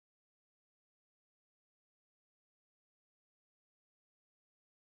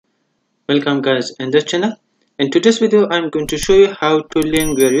Welcome guys in this channel. In today's video I'm going to show you how to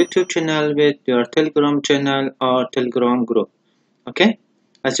link your YouTube channel with your Telegram channel or Telegram group. Okay,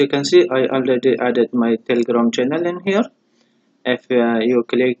 as you can see I already added my Telegram channel in here. If you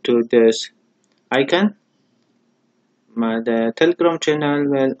click to this icon, the Telegram channel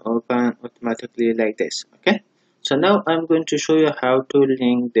will open automatically like this. Okay, so now I'm going to show you how to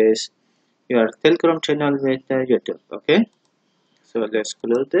link this your Telegram channel with YouTube. Okay, so let's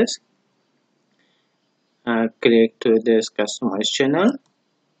close this. Click to this customize channel,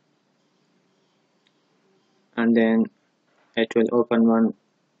 and then it will open one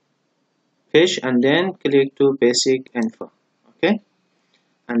page, and then click to basic info. Okay,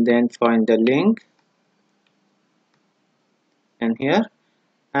 and then find the link in here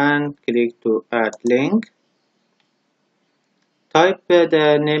and click to add link. Type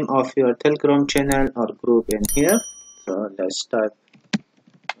the name of your Telegram channel or group in here. So let's type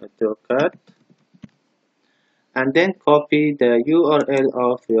AutoCAD, and then copy the URL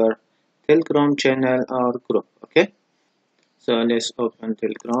of your Telegram channel or group. Okay, so let's open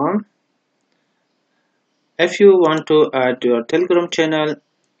Telegram. If you want to add your Telegram channel,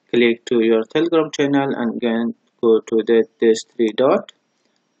 click to your Telegram channel and again go to this three dot,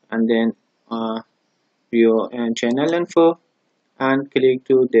 and then view and channel info and click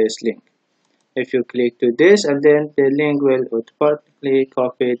to this link. If you click to this, and then the link will automatically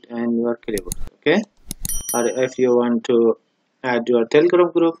copy it in your clipboard. Okay, or if you want to add your Telegram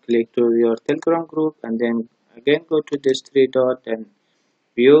group, click to your Telegram group and then again go to this three dot and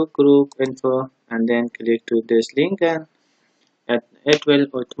view group info, and then click to this link, and it will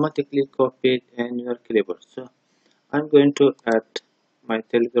automatically copy it in your clipboard. So I'm going to add my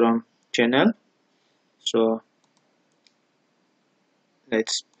Telegram channel. So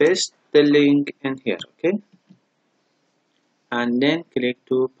let's paste the link in here. Okay, and then click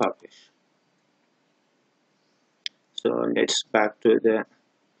to publish. So let's back to the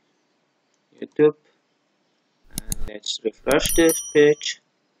YouTube and let's refresh this page.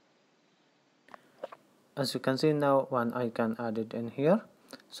 As you can see, now one icon added in here.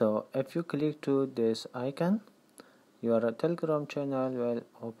 So if you click to this icon, your Telegram channel will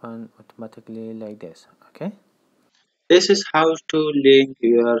open automatically like this. Okay, this is how to link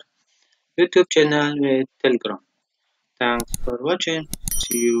your YouTube channel with Telegram. Thanks for watching.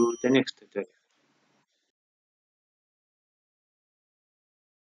 See you the next tutorial.